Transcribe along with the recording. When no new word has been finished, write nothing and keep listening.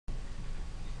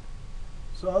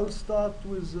So I'll start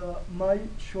with my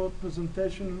short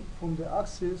presentation from the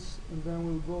axis, and then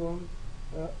we'll go on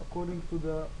according to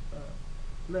the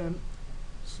plan.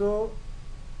 So,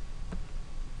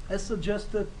 as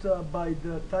suggested by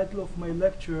the title of my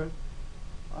lecture,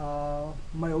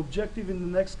 my objective in the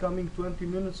next coming 20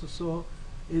 minutes or so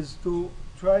is to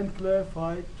try and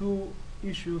clarify two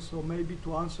issues, or maybe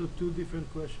to answer two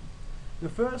different questions. The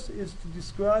first is to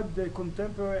describe the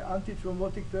contemporary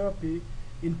antithrombotic therapy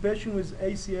in patients with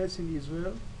ACS in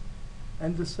Israel.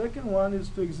 And the second one is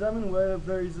to examine whether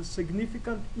there is a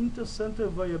significant intercenter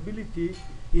variability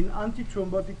in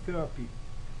antithrombotic therapy.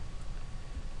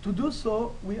 To do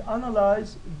so, we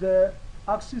analyze the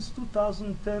AXIS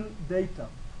 2010 data.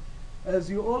 As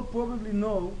you all probably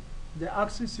know, the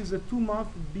AXIS is a 2-month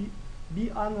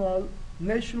biannual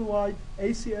nationwide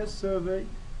ACS survey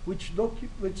which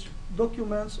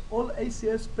documents all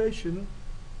ACS patients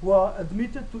who are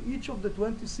admitted to each of the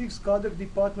 26 cardiac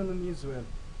departments in Israel.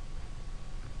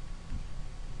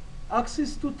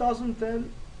 AXIS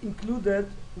 2010 included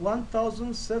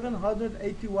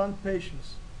 1,781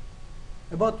 patients.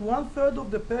 About 1/3 of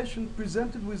the patients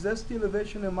presented with ST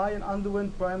elevation MI and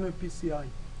underwent primary PCI.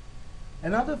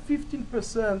 Another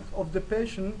 15% of the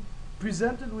patients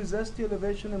presented with ST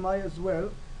elevation MI as well,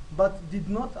 but did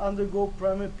not undergo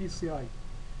primary PCI.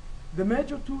 The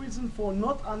major two reasons for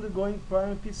not undergoing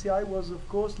primary PCI was, of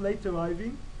course, late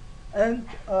arriving and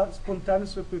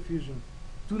spontaneous reperfusion.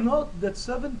 To note that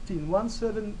 17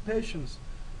 patients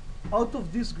out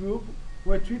of this group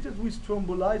were treated with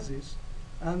thrombolysis,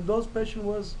 and those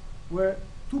patients were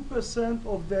 2%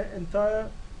 of the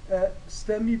entire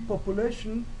STEMI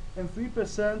population and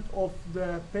 3% of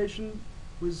the patients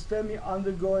with STEMI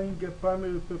undergoing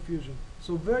primary perfusion.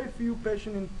 So very few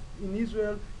patients in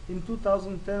Israel in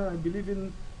 2010, I believe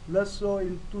in less so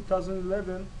in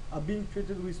 2011, are being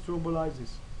treated with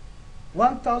thrombolysis.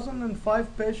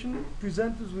 1,005 patients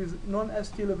presented with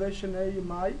non-ST elevation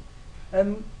AMI,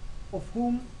 and of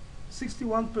whom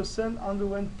 61%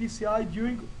 underwent PCI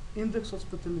during index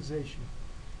hospitalization.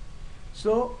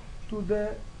 So, to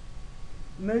the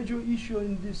major issue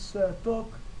in this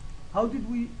talk, how did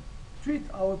we treat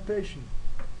our patient?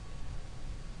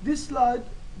 This slide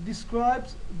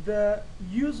describes the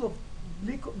use of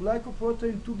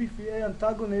glycoprotein 2B3A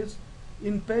antagonists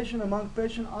among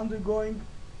patients undergoing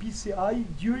PCI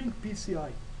during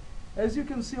PCI. As you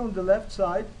can see on the left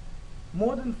side,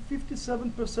 more than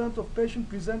 57% of patients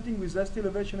presenting with ST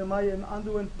elevation MI and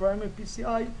underwent primary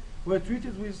PCI were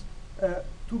treated with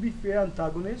 2B3A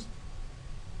antagonists.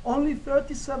 Only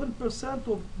 37%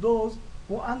 of those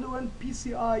who underwent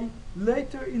PCI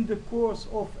later in the course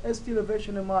of ST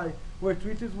elevation MI were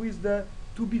treated with the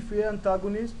 2B3A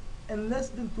antagonist, and less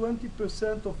than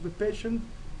 20% of the patients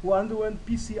who underwent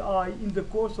PCI in the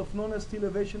course of non-ST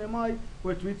elevation MI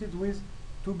were treated with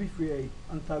 2B3A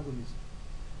antagonist.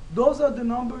 Those are the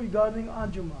numbers regarding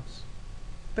angiomax.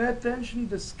 Pay attention,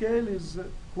 the scale is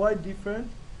quite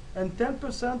different, and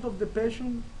 10% of the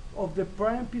patient of the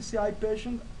prime PCI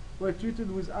patient were treated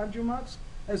with angiomax,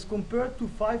 as compared to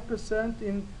 5%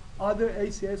 in other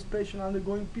ACS patients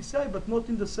undergoing PCI, but not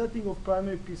in the setting of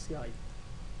primary PCI.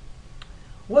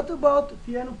 What about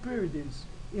thienopyridines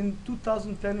in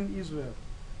 2010 in Israel?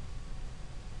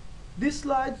 This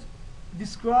slide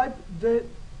describes the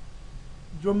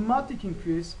dramatic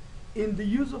increase in the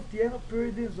use of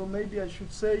thienopyridines, or maybe I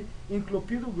should say in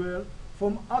clopidogrel,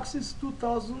 from AXIS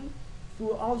 2000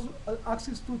 to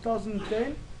AXIS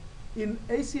 2010 in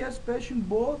ACS patients,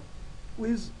 both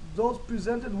with those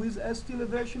presented with ST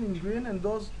elevation in green and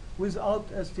those without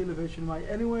ST elevation.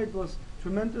 Anyway, it was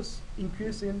tremendous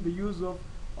increase in the use of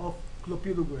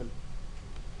clopidogrel.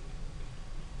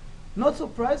 Not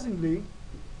surprisingly,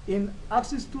 in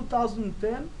AXIS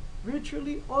 2010,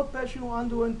 virtually all patients who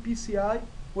underwent PCI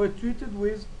were treated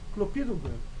with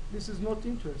clopidogrel. This is not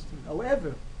interesting.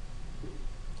 However,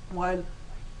 while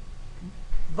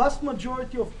vast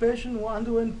majority of patients who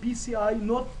underwent PCI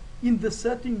not in the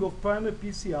setting of primary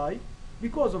PCI,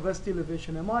 because of ST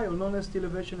elevation MI or non-ST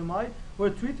elevation MI,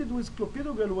 were treated with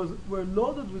clopidogrel, were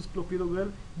loaded with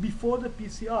clopidogrel before the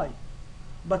PCI.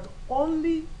 But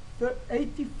only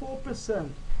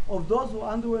 84% of those who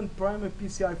underwent primary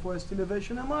PCI for ST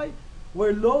elevation MI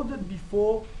were loaded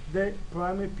before the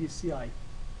primary PCI.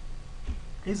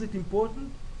 Is it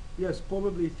important? Yes,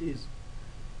 probably it is.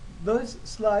 This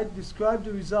slide describes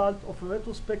the result of a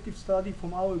retrospective study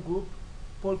from our group.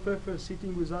 Paul Pfeffer is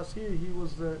sitting with us here. He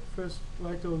was the first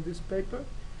writer on this paper.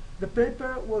 The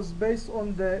paper was based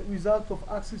on the result of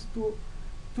AXIS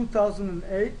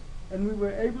 2008, and we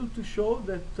were able to show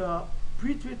that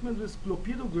pre-treatment with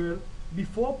clopidogrel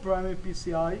before primary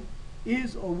PCI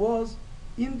is or was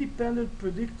independent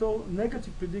predictor,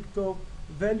 negative predictor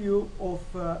value of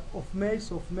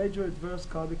MACE, of major adverse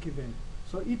cardiac event.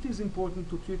 So it is important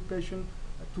to treat patients,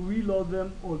 to reload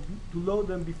them or to load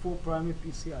them before primary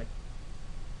PCI.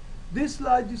 This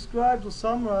slide describes or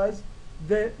summarizes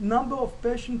the number of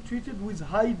patients treated with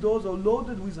high dose or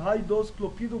loaded with high dose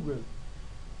clopidogrel.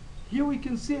 Here we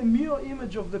can see a mirror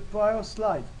image of the prior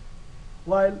slide.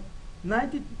 While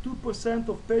 92%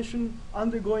 of patients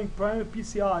undergoing primary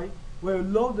PCI were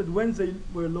loaded when they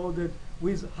were loaded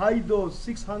with high dose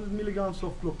 600 milligrams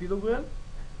of clopidogrel,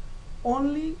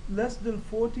 only less than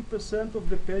 40% of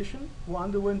the patients who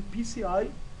underwent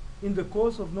PCI in the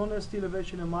course of non-ST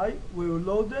elevation MI were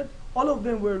loaded. All of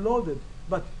them were loaded,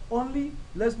 but only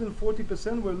less than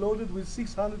 40% were loaded with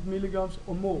 600 milligrams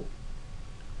or more.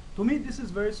 To me, this is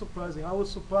very surprising. I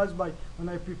was surprised by, when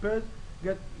I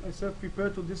get myself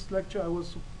prepared to this lecture, I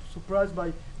was surprised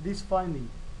by this finding.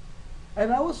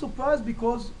 And I was surprised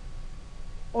because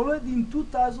already in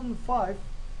 2005,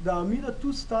 the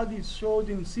ARMIDA-2 studies showed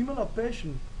in similar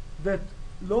patients that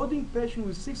loading patients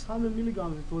with 600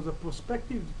 milligrams, it was a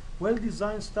prospective,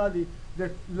 well-designed study,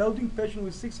 that loading patients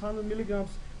with 600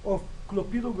 milligrams of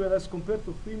clopidogrel as compared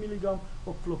to 3 milligrams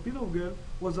of clopidogrel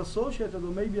was associated,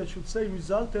 or maybe I should say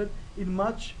resulted, in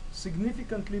much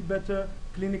significantly better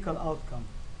clinical outcome.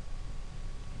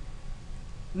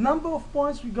 Number of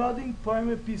points regarding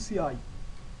primary PCI.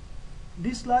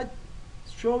 This slide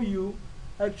shows you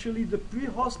actually the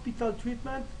pre-hospital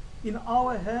treatment in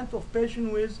our hand of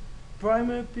patients with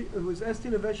ST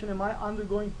elevation MI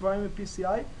undergoing primary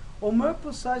PCI, or more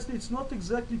precisely, it's not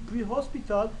exactly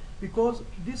pre-hospital because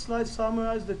this slide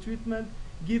summarizes the treatment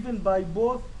given by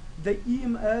both the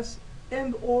EMS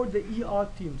and or the ER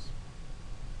teams.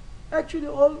 Actually,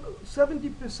 all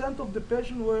 70% of the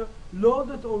patients were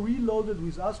loaded or reloaded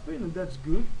with aspirin, and that's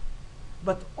good.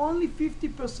 But only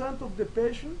 50% of the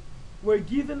patients were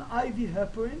given IV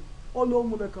heparin or low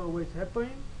molecular weight heparin,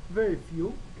 very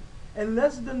few. And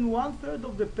less than 1/3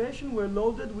 of the patients were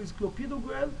loaded with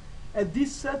clopidogrel at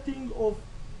this setting of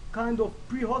kind of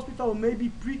pre-hospital or maybe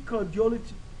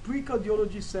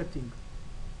pre-cardiology setting.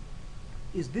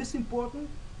 Is this important?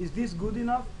 Is this good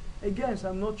enough? Again,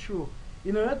 I'm not sure.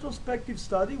 In a retrospective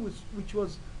study, which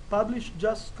was published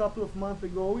just a couple of months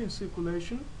ago in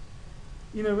Circulation,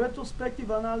 in a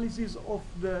retrospective analysis of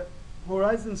the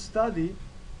Horizon study,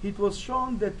 it was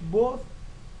shown that both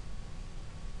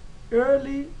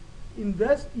early, in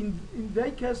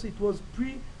their case it was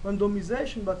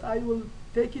pre-randomization, but I will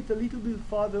take it a little bit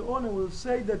further on. I will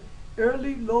say that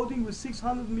early loading with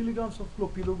 600 milligrams of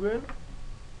clopidogrel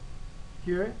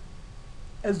here,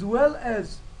 as well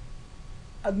as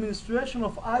administration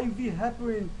of IV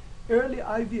heparin, early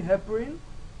IV heparin,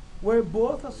 were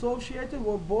both associated,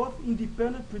 were both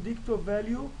independent predictor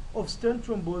value of stent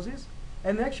thrombosis,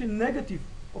 and actually negative,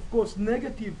 of course,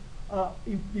 negative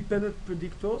independent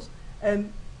predictors.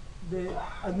 And the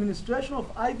administration of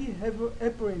IV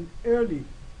heparin early,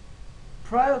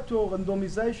 prior to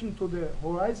randomization to the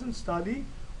Horizon study,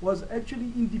 was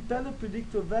actually independent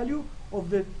predictor value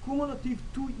of the cumulative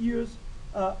 2 years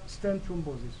stent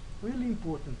thrombosis. Really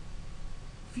important.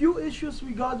 Few issues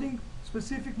regarding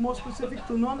more specific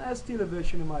to non-ST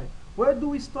elevation MI. Where do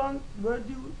we stand? Where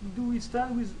do we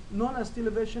stand with non-ST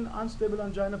elevation unstable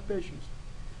angina patients?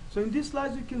 So in this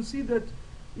slide you can see that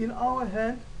in our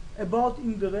hand, about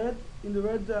in the red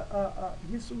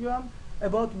histogram,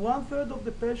 about 1/3 of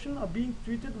the patients are being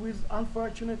treated with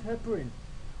unfractionated heparin,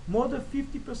 more than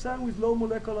 50% with low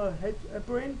molecular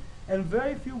heparin, and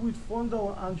very few with Fonda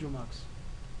or Angiomax.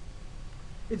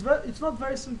 It's not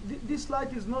very. This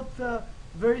slide is not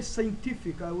very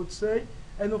scientific, I would say,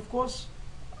 and of course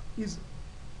is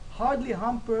hardly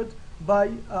hampered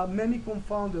by many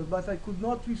confounders. But I could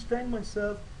not restrain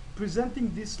myself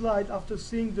presenting this slide after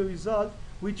seeing the result,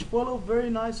 which follow very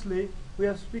nicely. We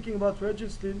are speaking about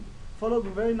registry, followed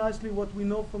very nicely what we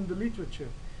know from the literature.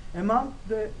 Among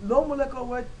the low molecular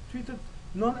weight treated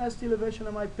non-ST elevation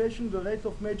MI patient, the rate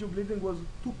of major bleeding was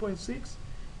 2.6,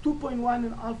 2.1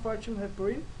 in unfractionated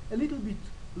heparin, a little bit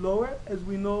lower, as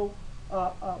we know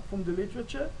from the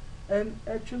literature. And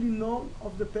actually none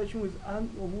of the patients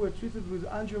who were treated with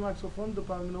Angiomax or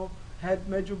Fondaparinol had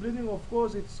major bleeding. Of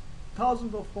course, it's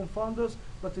thousands of confounders,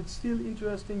 but it's still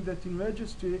interesting that in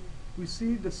registry we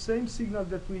see the same signal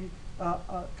that we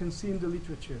can see in the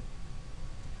literature.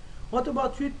 What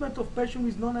about treatment of patients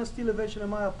with non-ST elevation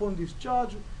MI upon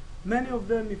discharge? Many of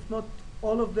them, if not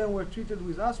all of them, were treated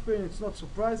with aspirin. It's not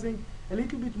surprising. A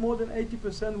little bit more than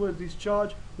 80% were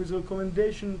discharged with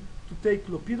recommendation to take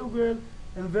clopidogrel.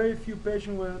 and very few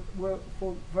patients were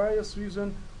for various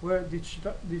reasons, were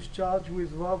discharged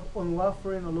with on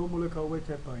warfarin or low molecular weight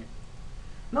heparin.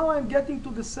 Now I'm getting to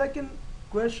the second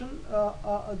question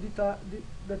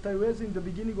that I raised in the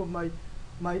beginning of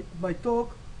my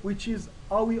talk, which is,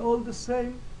 are we all the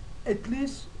same, at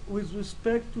least with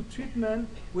respect to treatment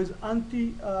with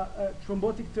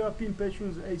anti-thrombotic therapy in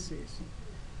patients with ACS?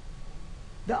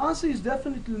 The answer is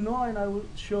definitely no, and I will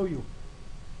show you.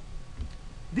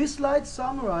 This slide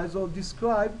summarizes or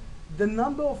describes the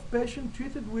number of patients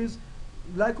treated with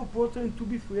glycoprotein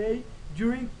 2B3A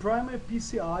during primary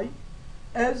PCI,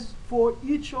 as for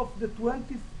each of the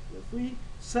 23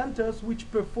 centers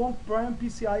which perform primary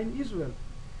PCI in Israel.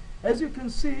 As you can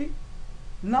see,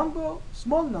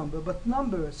 small number, but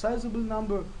sizable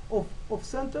number of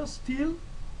centers still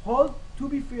hold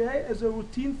 2B3A as a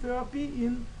routine therapy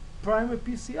in primary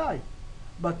PCI.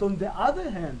 But on the other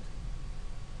hand,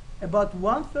 about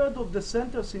 1/3 of the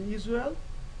centers in Israel,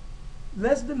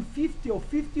 less than 50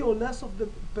 or less of the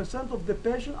percent of the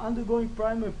patients undergoing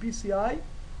primary PCI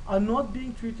are not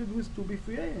being treated with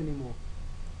 2B3A anymore.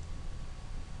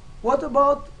 What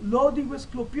about loading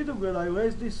with clopidogrel? I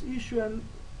raised this issue and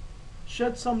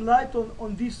shed some light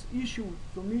on this issue.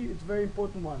 For me, it's a very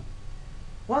important one.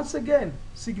 Once again,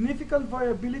 significant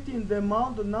variability in the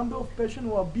amount and number of patients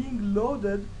who are being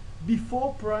loaded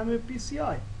before primary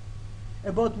PCI.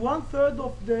 About 1/3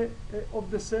 of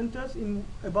the centers, in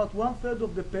about 1/3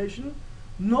 of the patients,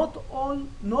 not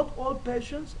all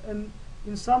patients, and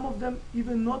in some of them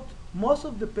even not most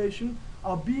of the patients,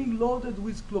 are being loaded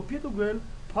with clopidogrel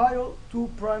prior to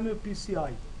primary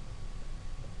PCI.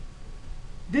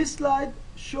 This slide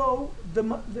shows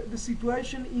the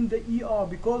situation in the ER,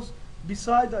 because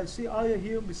beside, I see Arya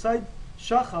here, beside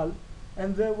Shachal,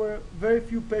 and there were very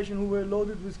few patients who were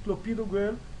loaded with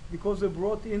clopidogrel because they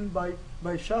brought in by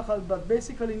Shachal, but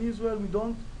basically in Israel we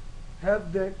don't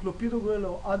have the clopidogrel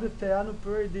or other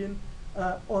thianopiridine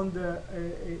on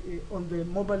the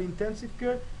mobile intensive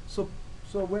care. So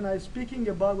when I'm speaking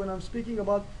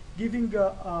about giving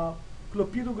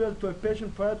clopidogrel to a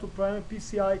patient prior to primary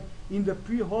PCI in the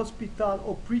pre-hospital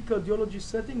or pre-cardiology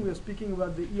setting, we are speaking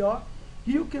about the ER.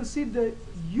 Here you can see the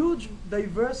huge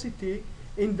diversity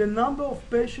in the number of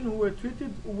patients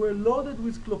who were loaded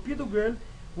with clopidogrel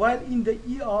while in the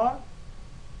ER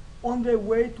on their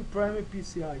way to primary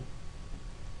PCI.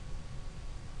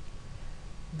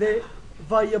 The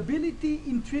variability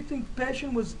in treating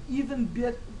patient was even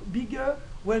bigger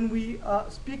when we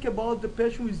speak about the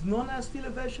patient with non-ST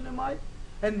elevation MI.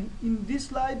 And in this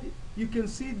slide, you can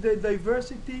see the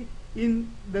diversity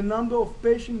in the number of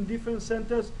patients in different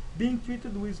centers being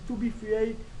treated with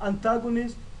 2B3A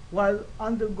antagonist while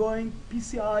undergoing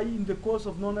PCI in the course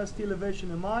of non-ST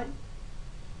elevation MI.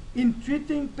 In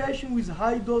treating patients with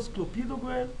high-dose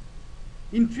clopidogrel,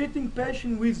 in treating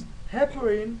patients with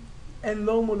heparin and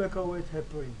low molecular weight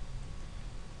heparin.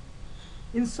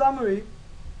 In summary,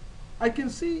 I can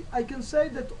say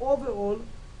that overall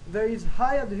there is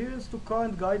high adherence to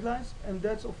current guidelines, and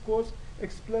that's of course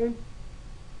explained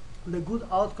the good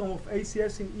outcome of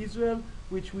ACS in Israel,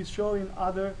 which we show in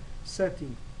other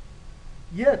settings.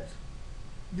 Yet,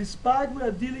 despite we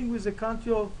are dealing with a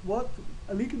country of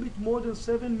a little bit more than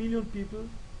 7 million people,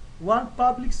 one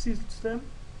public system,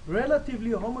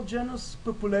 relatively homogeneous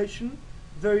population,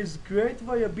 there is great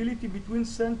variability between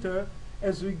centers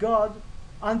as regard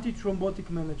antithrombotic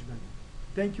management.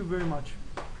 Thank you very much.